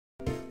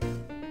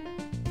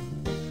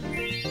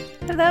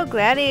Hello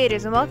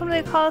gladiators and welcome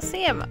to the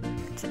Coliseum.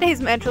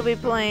 Today's match will be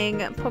playing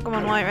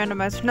Pokemon White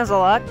Randomizer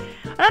Nuzlocke.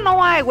 I don't know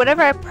why,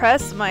 whenever I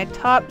press my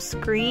top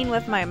screen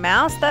with my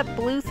mouse, that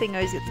blue thing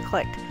always gets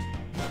clicked.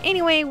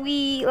 Anyway,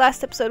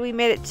 last episode we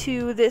made it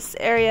to this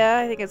area.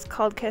 I think it's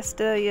called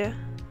Castelia.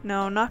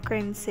 No, not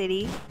Grand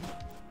City.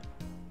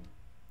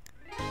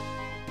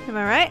 Am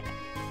I right?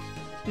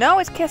 No,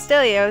 it's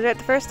Castelia. I was right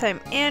the first time.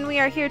 And we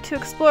are here to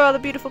explore all the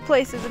beautiful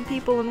places and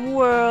people and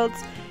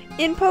worlds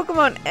in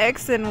Pokemon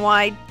X and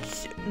Y.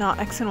 Not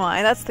X and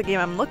Y, that's the game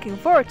I'm looking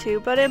forward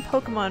to, but in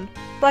Pokemon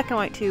Black and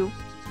White 2,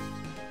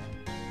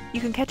 you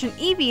can catch an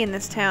Eevee in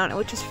this town,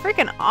 which is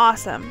freaking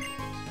awesome.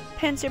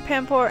 Pinsir,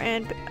 Pampor,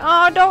 and...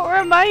 Oh, don't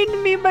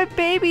remind me, my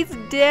baby's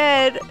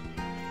dead!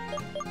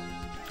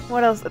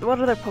 What else? What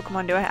other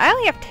Pokemon do I have? I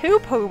only have 2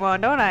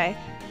 Pokemon, don't I?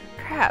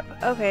 Crap.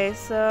 Okay,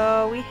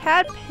 so we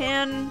had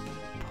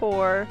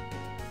Pampor,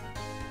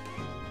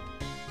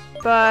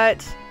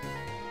 but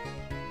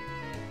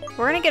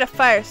we're gonna get a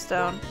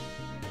Firestone.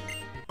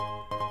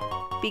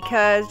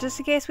 Because just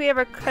in case we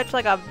ever catch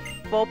like a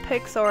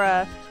Vulpix or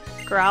a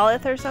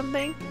Growlithe or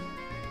something,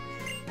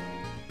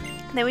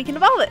 then we can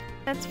evolve it.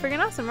 That's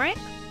freaking awesome, right?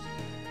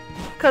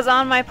 Because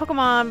on my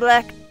Pokemon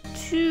Black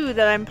 2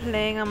 that I'm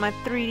playing on my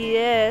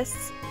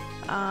 3DS,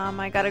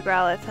 I got a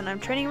Growlithe and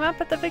I'm training him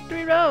up at the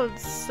Victory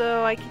Roads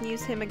so I can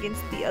use him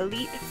against the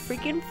Elite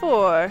freaking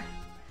Four.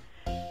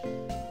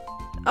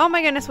 Oh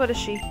my goodness, what is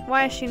she?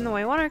 Why is she in the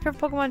way? Want to recover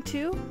Pokemon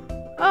 2?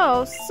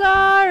 Oh,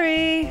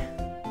 sorry.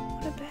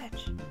 What a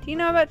bitch. Do you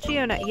know about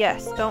Geonet?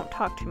 Yes, don't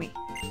talk to me.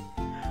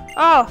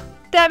 Oh,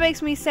 that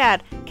makes me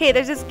sad. Okay,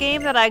 there's this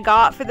game that I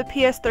got for the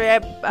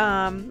PS3.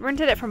 I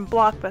rented it from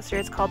Blockbuster.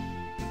 It's called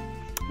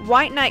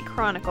White Knight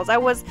Chronicles. I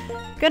was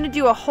gonna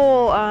do a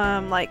whole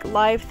like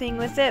live thing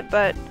with it,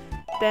 but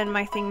then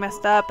my thing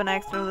messed up and I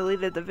accidentally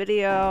deleted the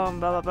video and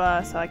blah blah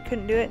blah, so I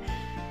couldn't do it.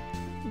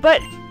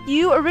 But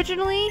you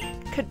originally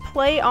could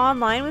play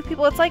online with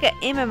people. It's like an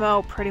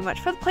MMO pretty much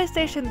for the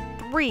PlayStation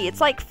 3.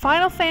 It's like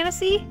Final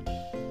Fantasy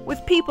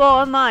with people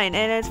online,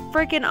 and it's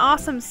freaking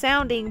awesome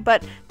sounding,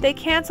 but they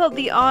canceled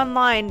the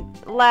online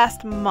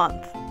last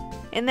month,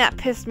 and that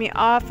pissed me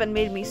off and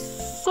made me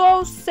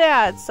so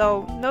sad.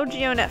 So no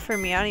Geonet for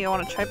me. I don't even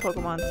want to try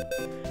Pokemon,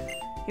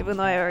 even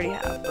though I already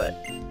have. But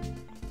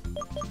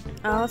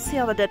let's see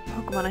all the dead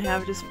Pokemon I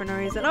have just for no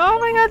reason. Oh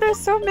my god, there's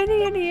so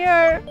many in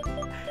here.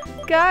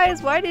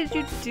 Guys, why did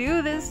you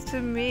do this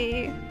to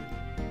me?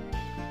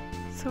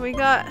 So we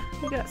got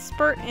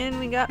Spurt in,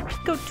 we got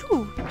Go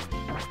 2.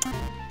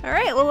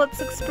 Alright, well let's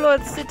explore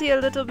the city a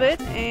little bit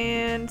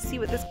and see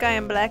what this guy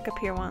in black up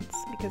here wants,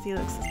 because he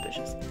looks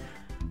suspicious.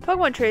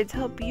 Pokemon trades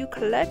help you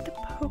collect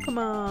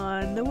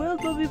Pokemon. The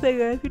world will be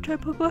bigger if you try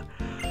Pokemon,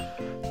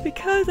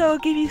 because I'll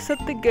give you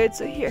something good.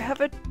 So here,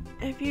 have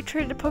you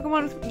traded a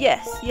Pokemon with me?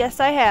 Yes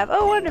I have.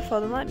 Oh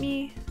wonderful, then let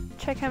me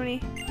check how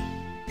many.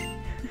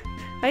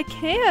 I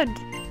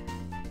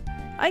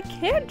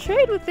can't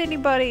trade with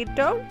anybody.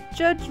 Don't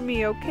judge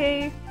me,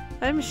 okay?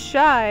 I'm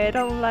shy, I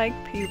don't like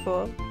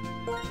people.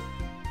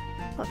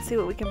 Let's see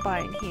what we can buy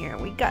in here.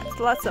 We got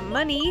lots of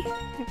money,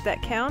 if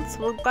that counts.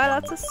 We'll buy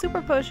lots of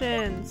super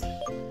potions.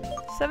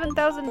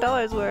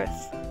 $7,000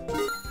 worth.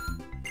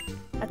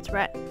 That's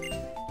right.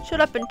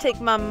 Shut up and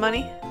take my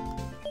money.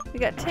 We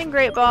got 10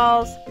 Great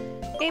Balls,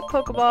 8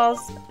 Pokeballs.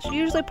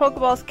 Usually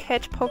Pokeballs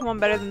catch Pokemon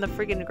better than the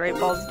friggin' Great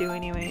Balls do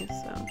anyway,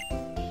 so.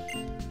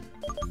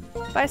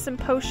 Buy some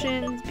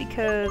potions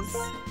because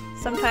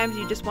sometimes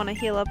you just want to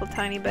heal up a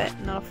tiny bit,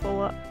 not a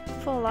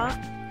full lot.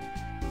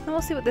 And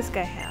we'll see what this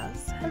guy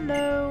has.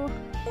 Hello.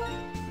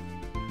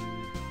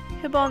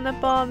 Hibball,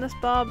 Netball,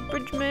 Nestball,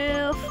 Bridge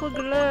Mail,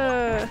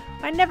 Flugler.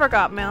 I never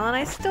got mail and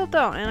I still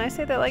don't. And I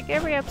say that like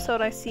every episode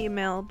I see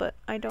mail, but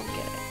I don't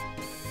get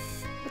it.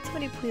 Would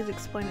somebody please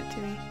explain it to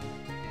me?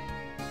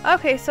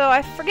 Okay, so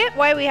I forget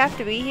why we have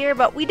to be here,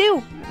 but we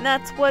do. And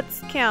that's what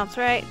counts,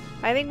 right?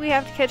 I think we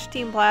have to catch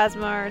Team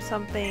Plasma or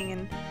something,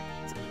 and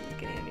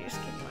getting under your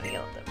skin. You want to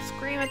yell at them.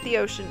 Scream at the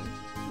ocean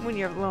when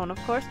you're alone, of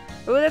course.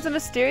 Oh, there's a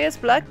mysterious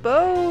black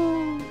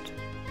boat.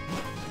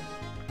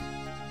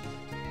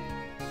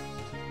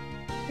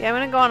 Yeah, I'm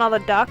gonna go on all the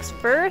docks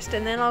first,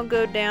 and then I'll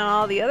go down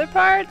all the other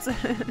parts. I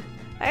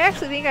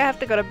actually think I have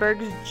to go to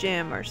Berg's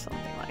gym or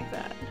something like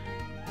that.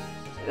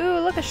 Ooh,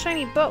 look, a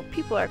shiny boat.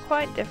 People are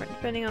quite different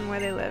depending on where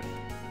they live.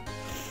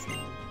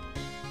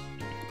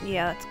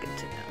 Yeah, that's good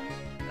to know.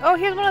 Oh,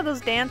 here's one of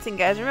those dancing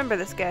guys. Remember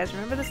this, guys.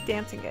 Remember this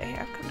dancing guy here.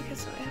 I've come to get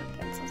so I have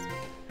dances.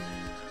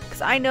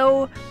 Because I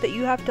know that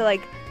you have to,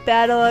 like,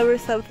 battle over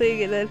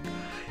something and then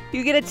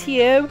you get a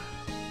TM.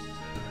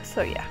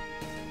 So, yeah.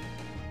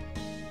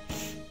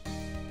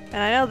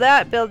 And I know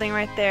that building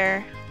right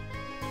there,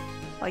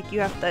 like, you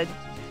have to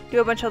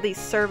do a bunch of these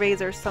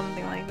surveys or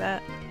something like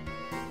that.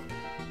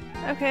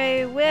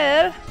 Okay,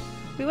 well,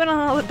 we went on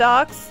all the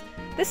docks.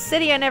 This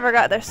city I never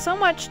got. There's so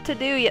much to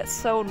do, yet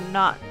so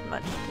not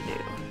much to do.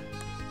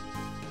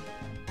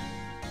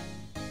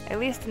 At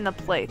least in the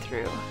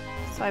playthrough.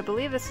 So I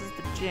believe this is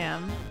the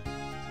gym.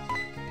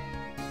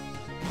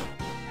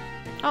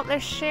 Oh,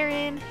 there's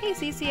Sharon. Hey,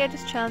 Cece, I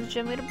just challenged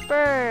Gym Leader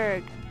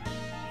Berg.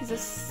 He's a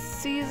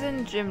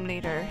seasoned gym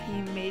leader.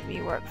 He made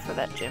me work for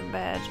that gym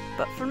badge.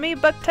 But for me,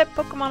 bug-type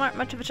Pokemon aren't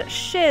much of a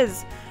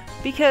shiz.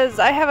 Because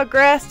I have a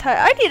grass type.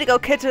 I need to go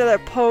catch another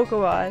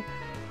Pokemon.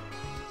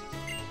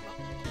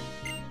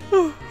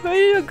 I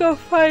need to go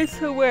find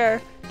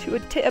somewhere to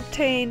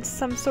obtain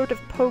some sort of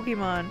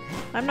Pokemon.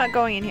 I'm not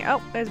going in here.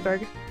 Oh, there's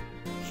Berg.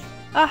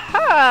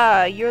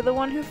 Aha! You're the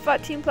one who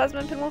fought Team Plasma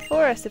in Pinwheel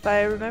Forest. If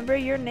I remember,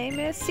 your name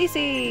is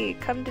Cece.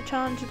 Come to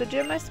challenge the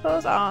gym, I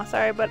suppose? Aw,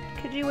 sorry, but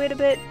could you wait a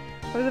bit?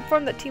 I was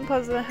informed that Team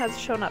Plasma has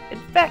shown up. In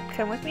fact,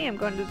 come with me. I'm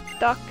going to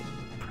Doc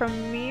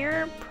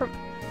Premier.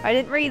 I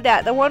didn't read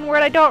that. The one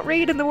word I don't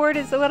read and the word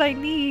is what I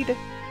need.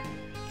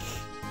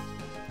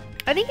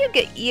 I think you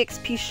get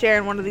Exp Share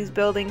in one of these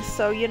buildings,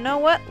 so you know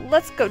what?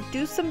 Let's go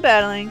do some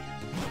battling.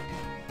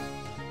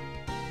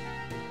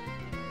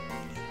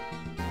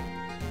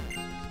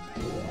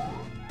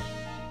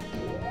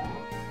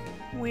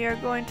 We are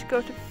going to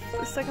go to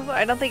the second floor.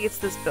 I don't think it's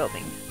this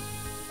building.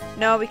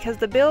 No, because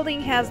the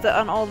building has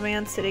an old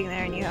man sitting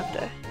there and you have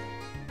to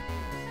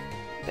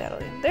battle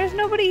him. There's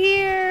nobody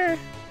here!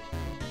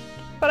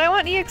 But I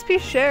want Exp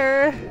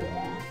Share!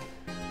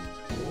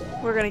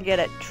 We're gonna get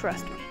it,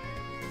 trust me.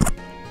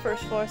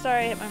 First floor.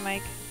 Sorry, I hit my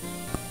mic.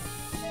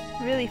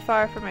 Really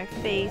far from my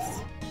face.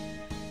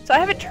 So I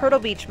have a Turtle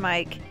Beach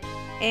mic,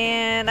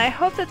 and I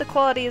hope that the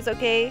quality is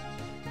okay,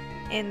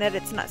 and that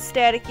it's not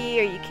staticky,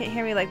 or you can't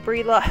hear me like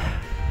breathe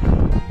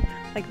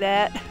like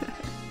that.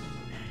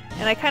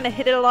 And I kind of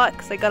hit it a lot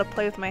because I gotta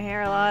play with my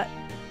hair a lot.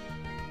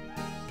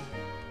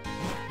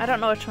 I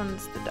don't know which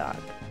one's the dog,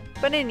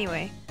 but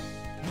anyway.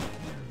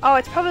 Oh,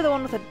 it's probably the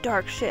one with a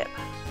dark ship.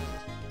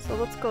 So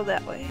let's go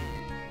that way.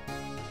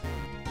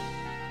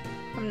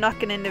 I'm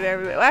knocking into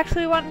everybody. Well,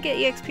 actually, we want to get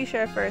Exp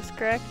Share first,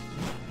 correct?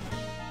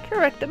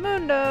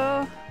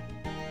 Correctamundo.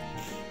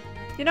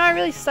 You know, I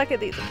really suck at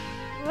these.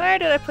 Where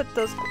did I put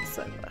those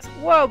sunglasses?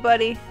 Whoa,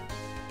 buddy.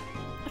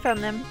 I found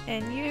them.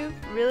 And you've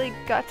really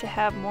got to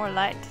have more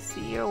light to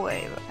see your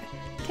way by.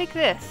 Take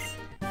this.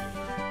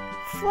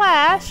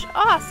 Flash?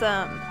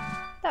 Awesome.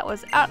 That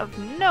was out of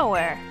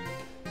nowhere.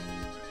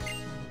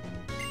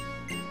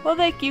 Well,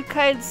 thank you,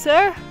 kind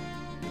sir.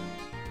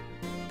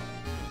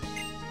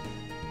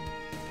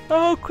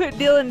 Oh, quit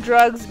dealing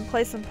drugs and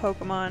play some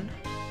Pokemon.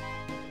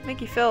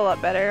 Make you feel a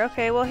lot better.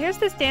 Okay, well, here's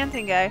this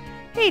dancing guy.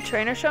 Hey,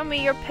 trainer, show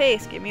me your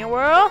pace. Give me a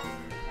whirl.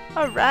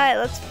 Alright,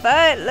 let's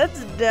fight.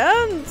 Let's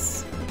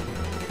dance.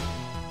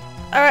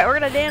 Alright, we're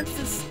gonna dance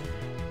this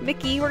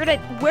Mickey. We're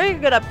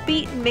gonna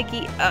beat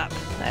Mickey up.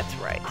 That's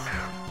right.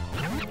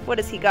 What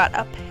has he got?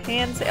 Up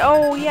hands?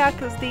 Oh, yeah,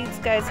 because these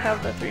guys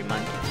have the 3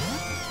 monkeys.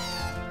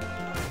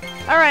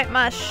 Alright,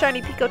 my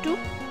shiny Pikachu.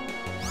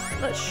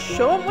 Let's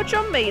show him what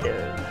you're made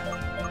of.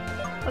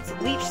 Let's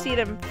leech seed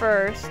him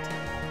first.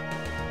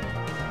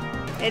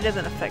 It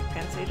doesn't affect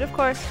Pansage, of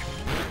course.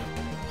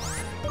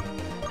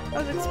 I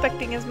was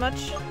expecting as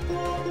much.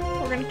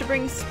 We're going to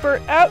bring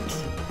Spurt out,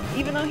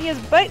 even though he has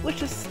Bite,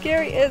 which is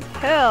scary as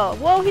hell.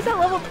 Whoa, he's at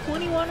level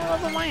 21. What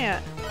level am I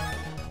at?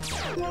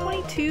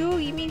 22?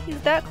 You mean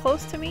he's that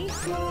close to me?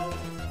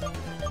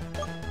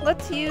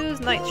 Let's use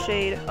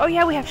Nightshade. Oh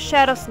yeah, we have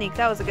Shadow Sneak.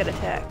 That was a good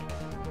attack.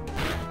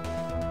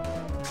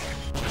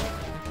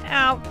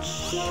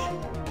 Ouch.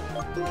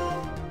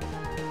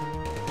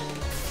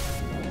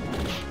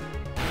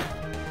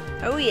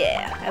 Oh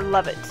yeah, I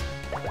love it.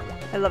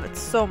 I love it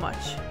so much.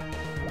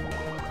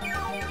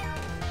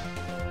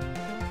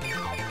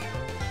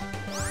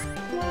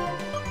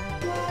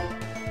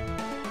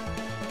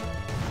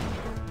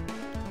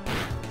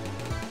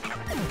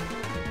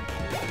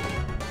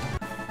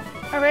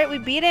 Alright, we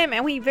beat him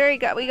and we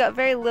got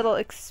very little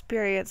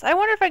experience. I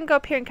wonder if I can go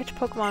up here and catch a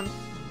Pokemon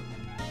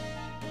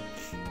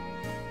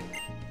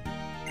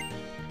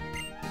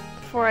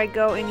before I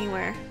go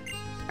anywhere.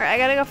 Alright, I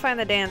gotta go find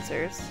the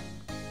dancers.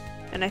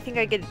 And I think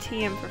I get a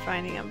TM for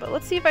finding them. But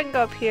let's see if I can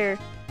go up here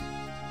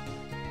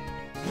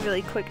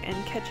really quick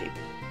and catch a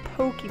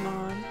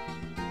Pokemon.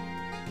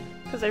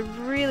 Because I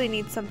really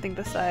need something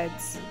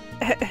besides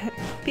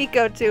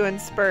Pikachu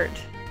and Spurt.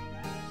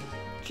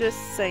 Just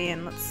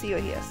saying. Let's see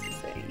what he has to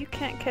say. You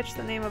can't catch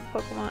the name of a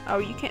Pokemon. Oh,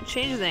 you can't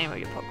change the name of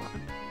your Pokemon.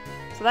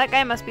 So that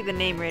guy must be the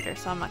name raider,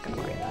 so I'm not going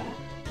to worry about it.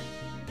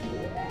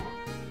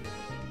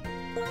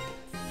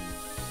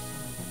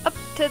 Up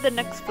to the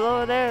next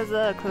floor, there's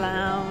a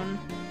clown.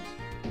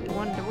 I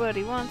wonder what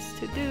he wants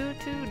to do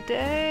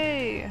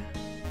today.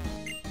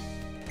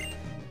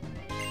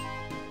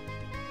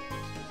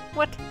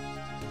 What?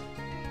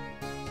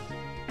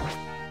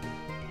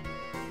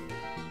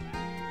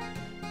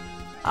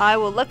 I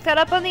will look that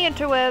up on the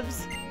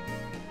interwebs.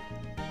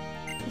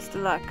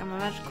 Mr. Luck, I'm a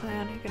magic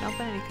clown who can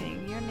open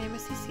anything. Your name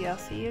is Cece. I'll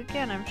see you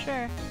again, I'm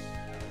sure.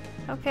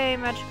 Okay,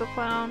 magical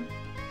clown.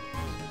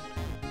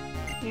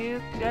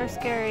 You are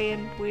scary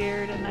and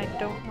weird, and I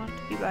don't want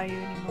to be by you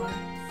anymore.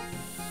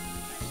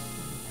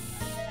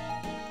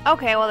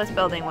 Okay, well, this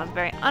building was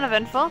very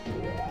uneventful.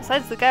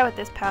 Besides the guy with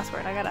this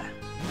password, I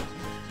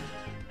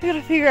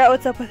gotta figure out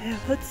what's up with him.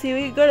 Let's see,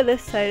 we can go to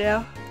this side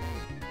now.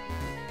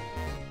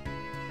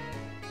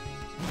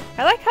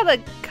 I like how the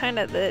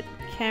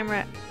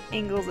camera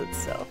angles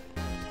itself.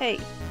 Hey,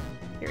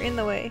 you're in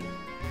the way.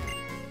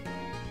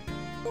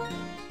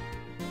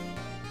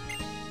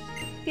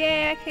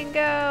 Yeah, I can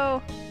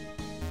go.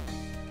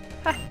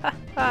 Ha ha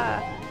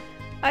ha.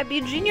 I'd be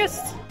a genius.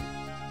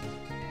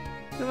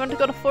 We want to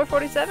go to floor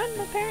 47,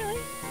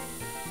 apparently?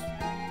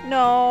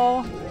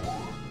 No.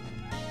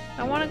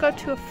 I want to go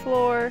to a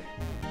floor.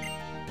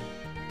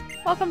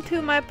 Welcome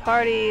to my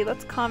party.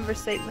 Let's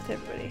conversate with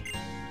everybody.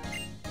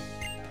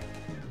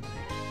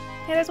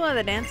 Hey, there's one of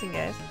the dancing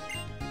guys.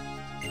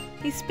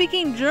 He's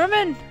speaking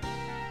German!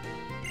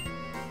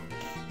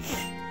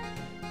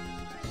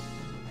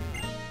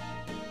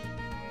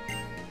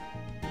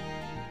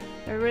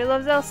 Everybody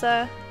loves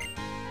Elsa.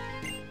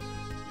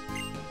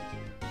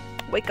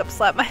 Wake up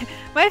slap.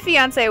 My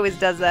fiance always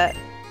does that.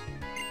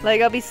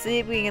 Like, I'll be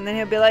sleeping and then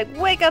he'll be like,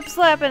 wake up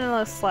slap, and then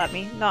he'll slap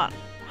me. Not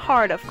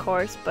hard, of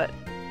course, but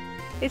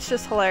it's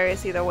just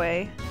hilarious either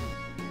way.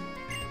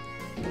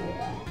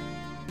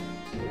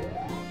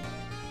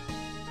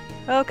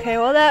 Okay,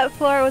 well that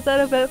floor was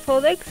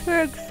uneventful. Thanks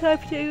for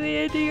accepting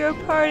me into your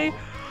party.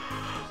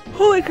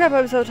 Holy crap,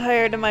 I'm so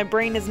tired and my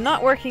brain is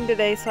not working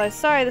today, so I'm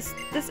sorry. This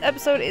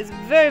episode is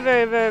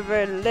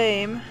very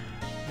lame.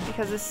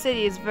 Because this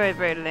city is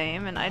very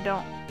lame and I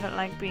don't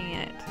like being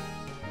in it.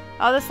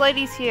 Oh, this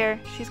lady's here.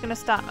 She's gonna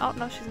stop me. Oh,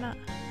 no, she's not.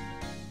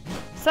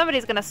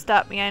 Somebody's gonna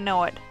stop me, I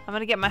know it. I'm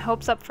gonna get my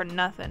hopes up for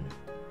nothing.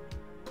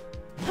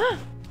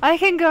 I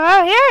can go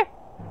out here?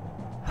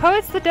 Oh,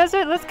 it's the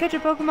desert. Let's catch a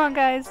Pokemon,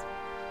 guys.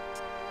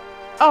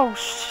 Oh,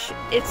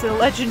 it's a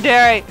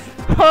legendary.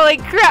 Holy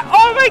crap.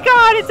 Oh my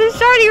god, it's a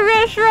shiny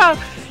restaurant.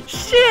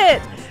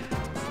 Shit.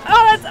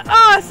 Oh, that's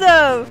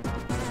awesome.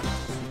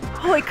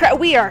 Holy crap,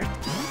 we are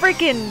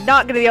freaking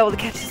not gonna be able to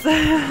catch this.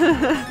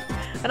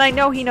 And I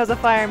know he knows a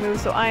fire move,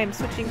 so I am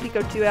switching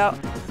Pikachu out.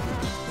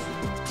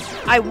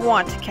 I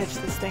want to catch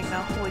this thing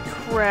though. Holy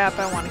crap,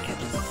 I want to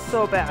catch it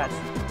so bad.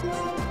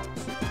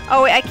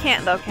 Oh wait, I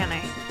can't though, can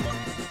I?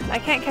 I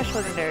can't catch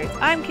legendaries.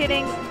 I'm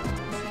kidding.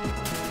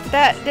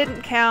 That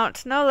didn't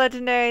count. No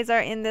legendaries are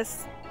in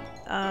this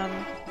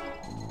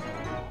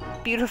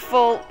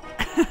beautiful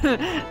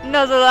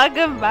Nuzlocke.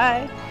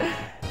 Goodbye.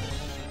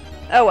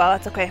 Oh well,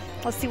 that's okay.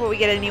 Let's see what we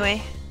get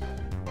anyway.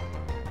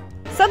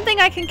 Something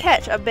I can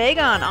catch. A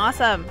Bagon.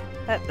 Awesome.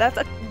 That's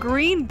a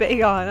green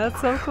Bagon.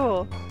 That's so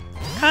cool.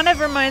 Kind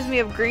of reminds me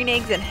of green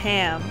eggs and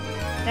ham.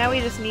 Now we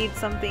just need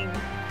something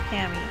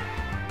hammy.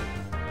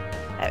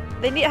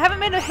 They haven't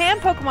made a ham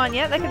Pokemon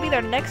yet. That could be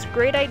their next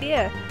great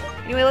idea.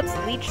 Anyway, let's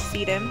Leech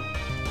Seed him.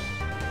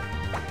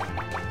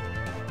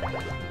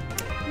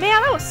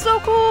 Man, that was so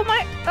cool.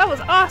 That was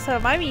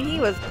awesome. I mean, he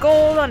was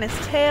gold on his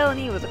tail and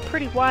he was a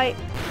pretty white.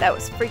 That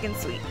was freaking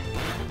sweet.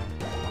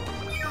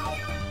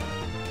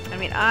 I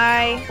mean,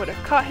 I would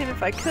have caught him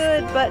if I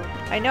could, but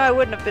I know I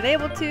wouldn't have been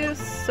able to,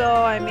 so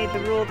I made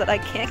the rule that I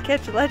can't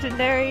catch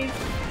legendaries.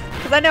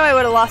 Because I know I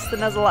would have lost the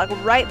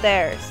Nuzlocke right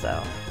there,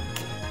 so.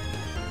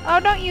 Oh,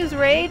 don't use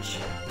Rage.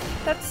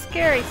 That's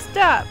scary.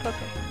 Stop.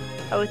 Okay.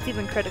 Oh, it's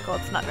even critical.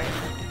 It's not very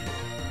effective.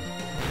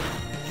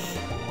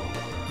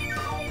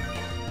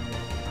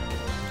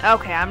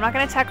 Okay, I'm not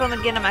going to tackle him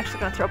again. I'm actually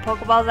going to throw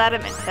Pokeballs at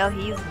him until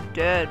he's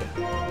dead.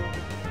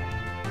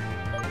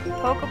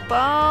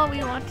 Pokeball,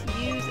 we want to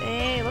use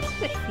a... Let's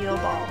do a Heal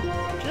Ball.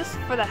 Just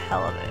for the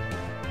hell of it.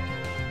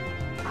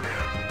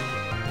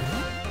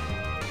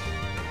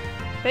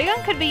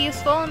 Bagon could be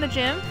useful in the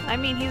gym. I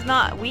mean, he's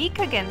not weak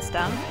against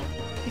them.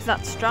 He's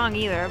not strong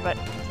either, but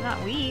he's not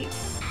weak.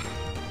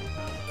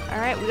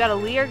 Alright, we got a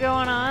Leer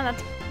going on.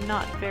 That's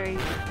not very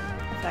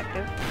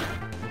effective.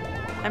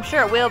 I'm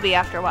sure it will be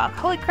after a while.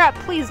 Holy crap,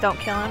 please don't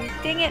kill him.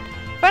 Dang it.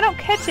 If I don't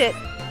catch it...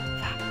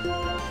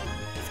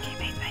 This game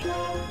hates me.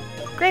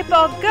 Great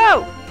Ball,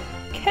 go!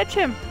 Catch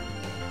him.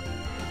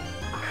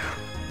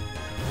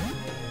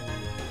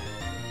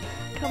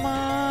 Come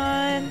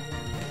on.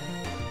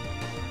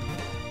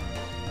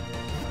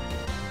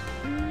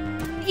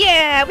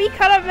 Yeah, we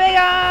caught a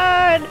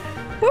Bagon!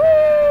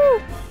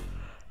 Woo!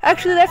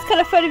 Actually, that's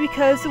kind of funny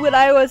because when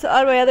I was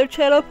on my other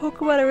channel,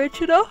 Pokemon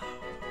Original,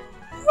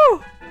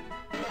 woo!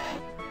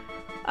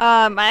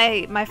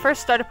 My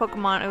first starter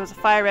Pokemon, it was a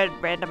Fire Red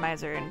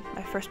Randomizer, and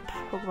my first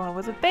Pokemon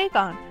was a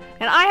Bagon.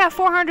 And I have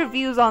 400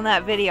 views on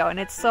that video, and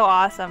it's so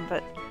awesome,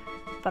 but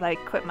I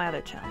quit my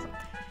other channels.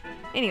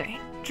 Anyway,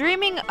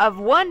 dreaming of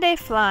one day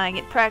flying,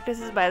 it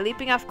practices by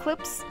leaping off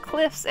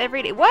cliffs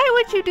every day. Why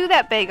would you do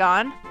that,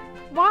 Bagon?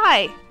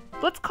 Why?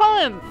 Let's call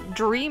him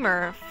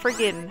Dreamer.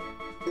 Friggin'.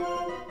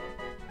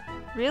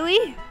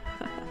 Really?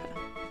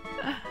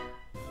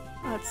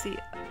 Let's see.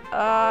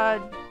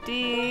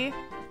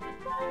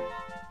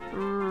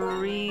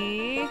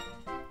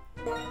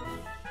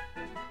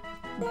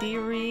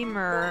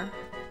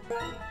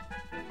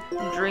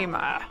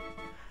 Dreamer.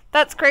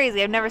 That's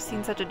crazy. I've never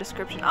seen such a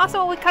description.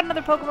 Also, we caught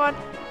another Pokemon,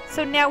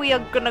 so now we are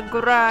gonna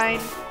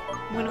grind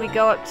when we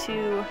go up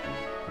to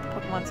the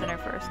Pokemon Center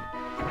first.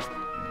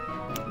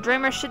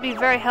 Dreamer should be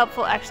very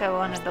helpful. Actually, I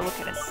wanted to look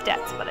at his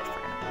stats, but I forgot.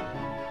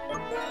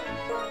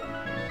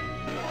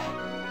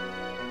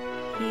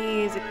 He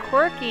He's a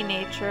quirky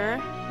nature.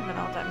 I don't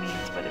know what that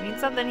means, but it means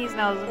something. He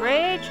smells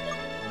rage,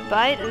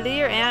 bite,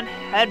 leer, and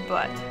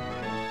headbutt.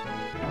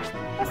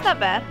 That's not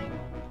bad.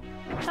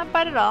 Not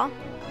bad at all.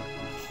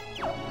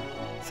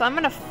 So I'm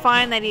gonna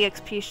find that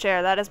Exp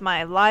Share. That is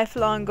my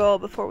lifelong goal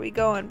before we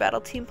go and battle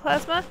Team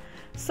Plasma,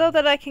 so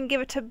that I can give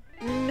it to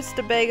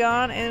Mr.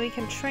 Bagon and we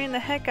can train the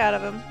heck out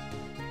of him.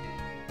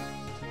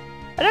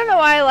 I don't know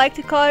why I like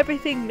to call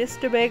everything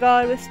Mr.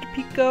 Bagon, Mr.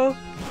 Pico.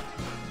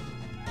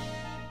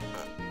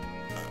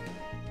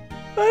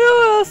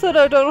 I also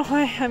don't know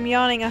why I'm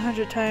yawning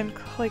 100 times.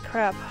 Holy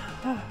crap.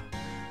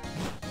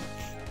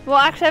 Well,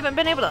 actually, I haven't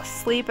been able to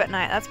sleep at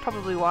night. That's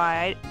probably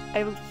why.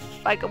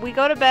 We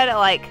go to bed at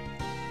like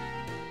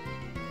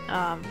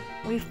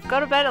we go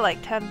to bed at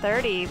like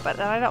 10:30, but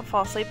then I don't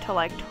fall asleep till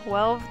like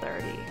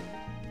 12:30.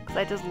 Cause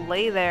I just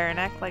lay there and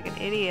act like an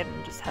idiot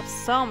and just have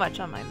so much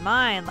on my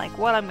mind, like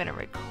what I'm gonna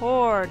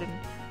record and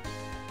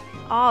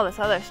all this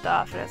other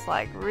stuff. And it's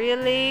like,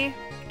 really?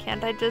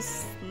 Can't I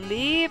just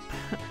sleep?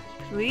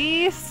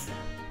 Please?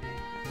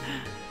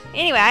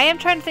 Anyway, I am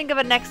trying to think of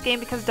a next game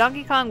because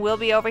Donkey Kong will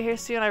be over here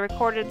soon. I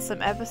recorded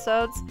some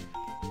episodes.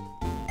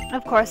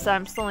 Of course,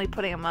 I'm slowly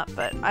putting them up,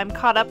 but I'm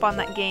caught up on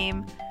that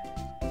game.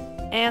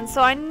 And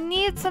so I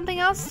need something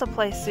else to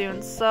play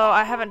soon. So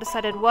I haven't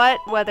decided what,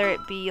 whether it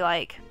be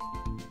like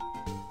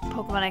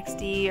Pokemon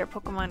XD or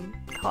Pokemon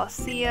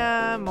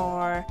Coliseum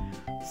or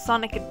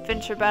Sonic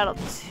Adventure Battle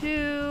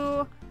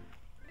 2.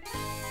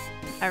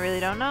 I really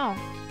don't know.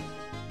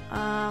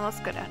 Let's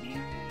go down here.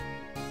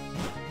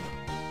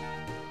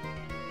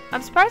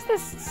 I'm surprised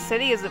this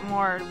city isn't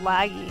more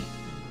laggy.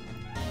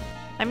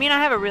 I mean, I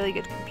have a really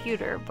good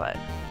computer, but...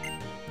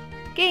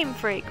 Game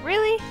Freak,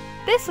 really?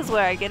 This is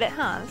where I get it,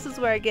 huh? This is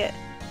where I get...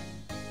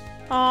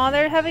 Aw,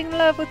 they're having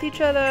love with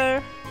each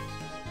other.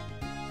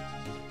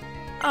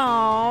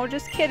 Aw,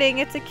 just kidding.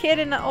 It's a kid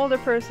and an older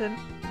person.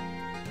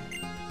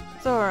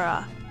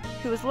 Zora,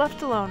 who was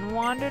left alone,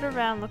 wandered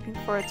around looking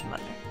for its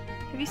mother.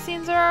 Have you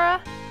seen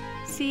Zora?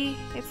 See,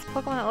 it's a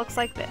Pokemon that looks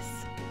like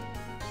this.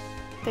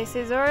 They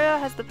say Zora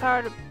has the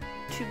power to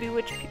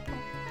bewitch people.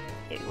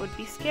 It would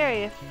be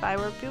scary if I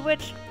were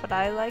bewitched, but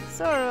I like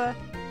Zora,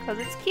 because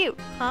it's cute,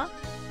 huh?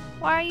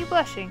 Why are you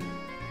blushing?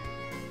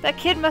 That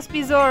kid must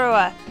be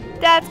Zora!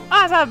 That's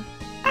awesome!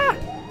 Ah!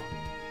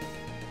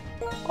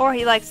 Or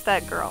he likes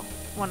that girl.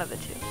 One of the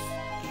two.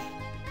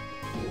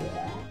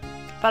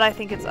 But I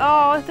think it's...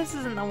 Oh, this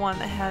isn't the one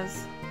that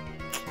has...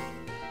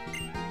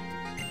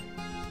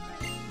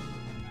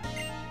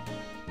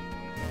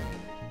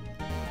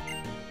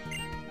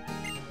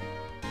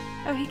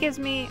 Oh, he gives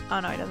me... Oh,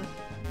 no, he doesn't.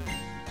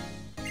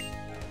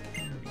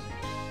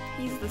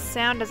 He's the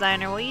sound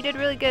designer. Well, you did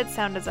really good,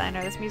 sound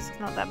designer. This music's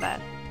not that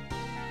bad.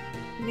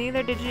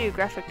 Neither did you,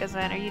 graphic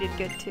designer. You did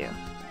good, too.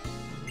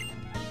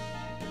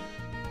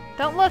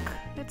 Don't look!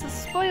 It's a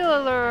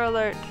spoiler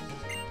alert!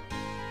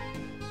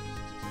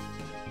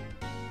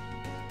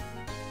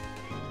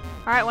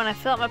 Alright, when I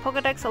fill up my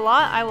Pokedex a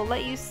lot, I will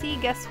let you see.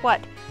 Guess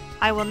what?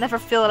 I will never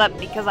fill it up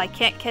because I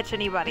can't catch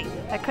anybody.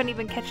 I couldn't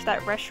even catch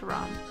that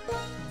Reshiram.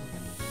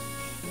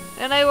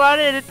 And I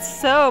wanted it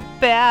so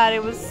bad.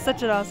 It was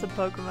such an awesome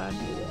Pokemon.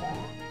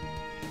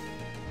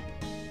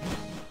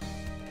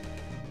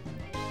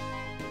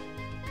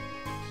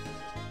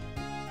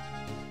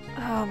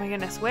 Oh my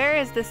goodness, where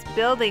is this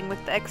building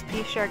with the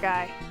Exp Share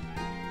guy?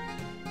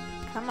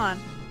 Come on.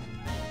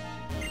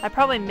 I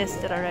probably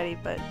missed it already,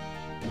 but...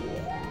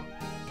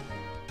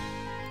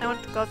 I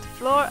want to go to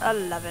floor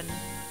 11.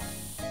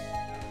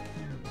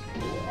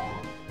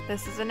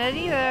 This isn't it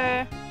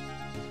either.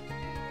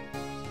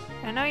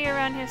 I know you're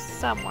around here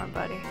somewhere,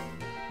 buddy.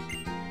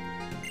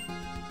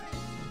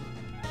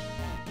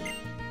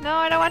 No,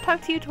 I don't want to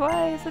talk to you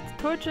twice.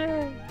 It's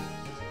torture.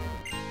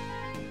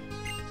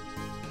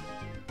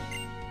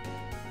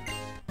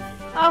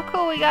 Oh,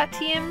 cool. We got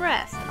TM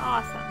Rest.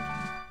 Awesome.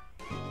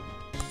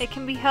 It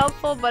can be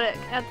helpful, but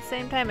at the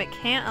same time, it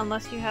can't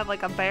unless you have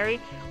like a berry.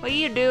 What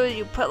you do is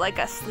you put like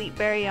a sleep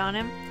berry on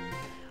him,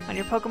 on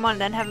your Pokemon,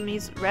 and then have him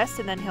use rest,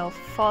 and then he'll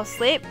fall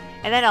asleep,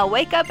 and then he'll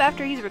wake up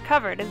after he's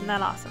recovered. Isn't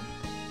that awesome?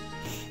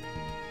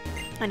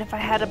 And if I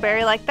had a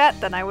berry like that,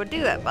 then I would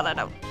do that, but I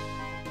don't.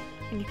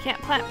 And you can't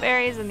plant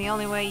berries, and the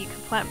only way you can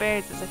plant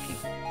berries is if you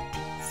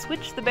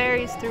switch the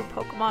berries through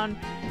Pokemon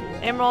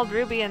Emerald,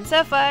 Ruby, and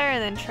Sapphire,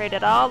 and then trade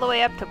it all the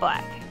way up to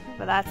Black.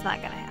 But that's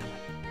not gonna happen.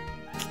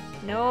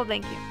 No,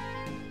 thank you.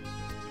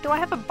 Do I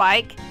have a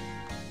bike?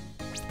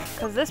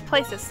 Because this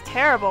place is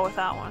terrible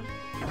without one.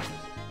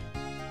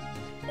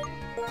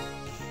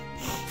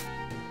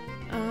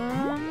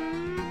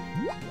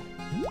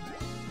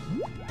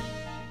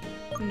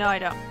 No, I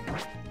don't.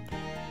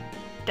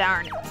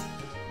 Darn it.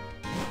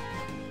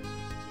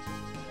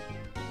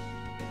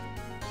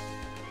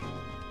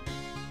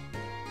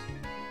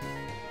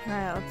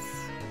 Alright,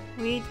 let's...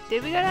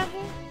 Did we go down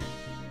here?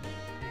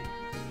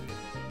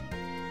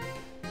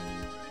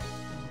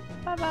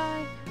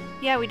 Bye-bye.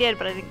 Yeah, we did,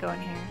 but I didn't go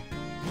in here.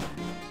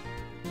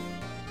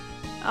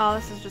 Oh,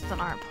 this is just an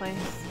art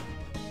place.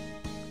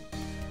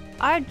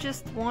 I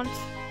just want...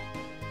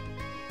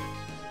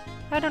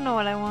 I don't know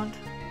what I want.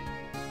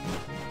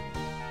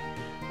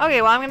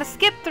 Okay, well I'm gonna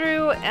skip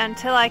through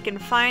until I can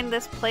find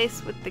this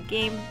place with the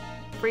Game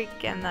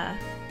Freak and the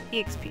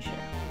Exp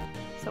Share.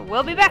 So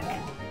we'll be back!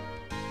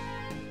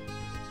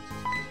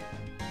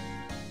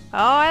 Oh,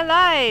 I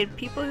lied!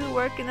 People who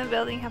work in the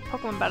building have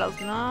Pokemon battles.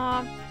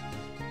 No.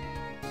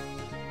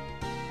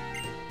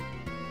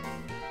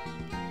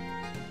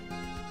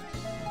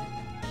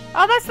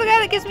 Oh, that's the guy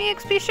that gives me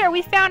XP Share.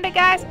 We found it,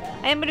 guys.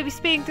 I am going to be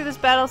speeding through this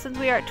battle since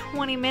we are at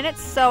 20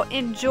 minutes, so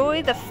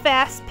enjoy the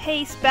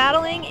fast-paced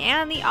battling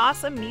and the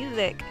awesome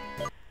music.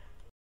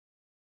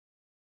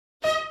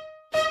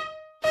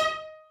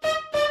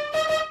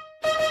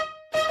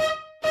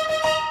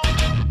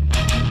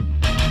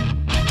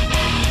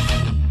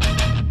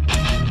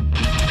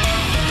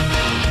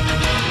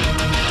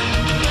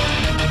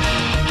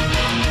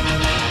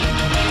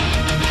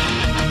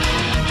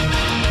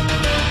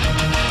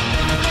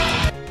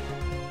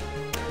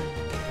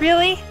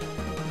 Really?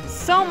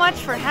 So much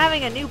for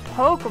having a new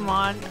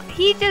Pokemon.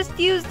 He just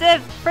used a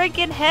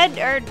freaking head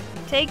or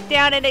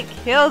takedown and it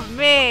killed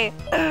me.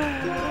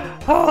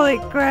 Holy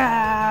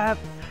crap.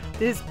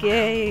 This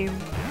game.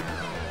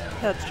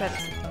 Okay, let's try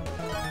this.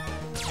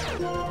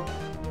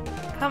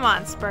 Come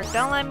on, Spurt.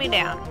 Don't let me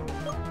down.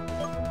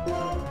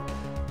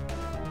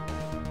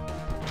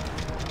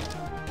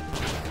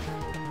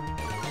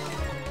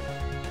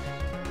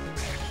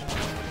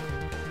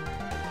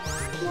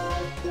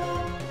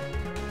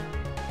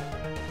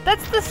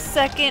 That's the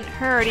second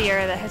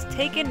herdier that has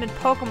taken a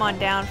Pokemon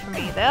down for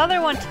me. The other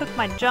one took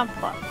my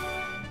Jumpluff.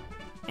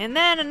 And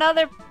then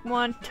another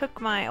one took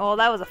my... Well,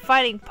 that was a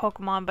fighting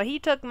Pokemon, but he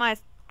took my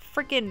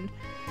freaking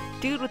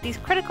dude with these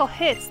critical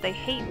hits. They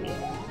hate me.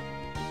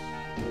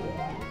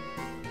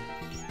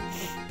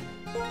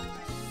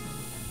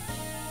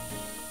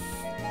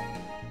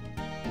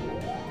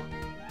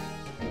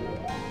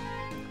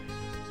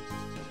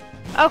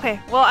 Okay,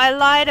 well I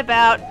lied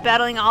about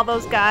battling all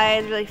those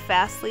guys really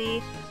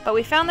fastly. But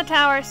we found the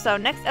tower, so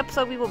next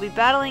episode we will be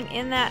battling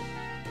in that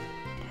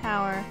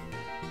tower.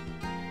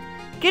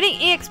 Getting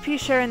EXP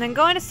Share and then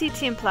going to see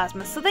Team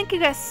Plasma. So thank you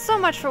guys so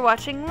much for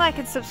watching. Like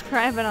and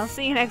subscribe, and I'll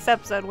see you next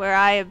episode where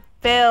I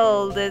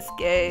build this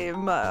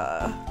game.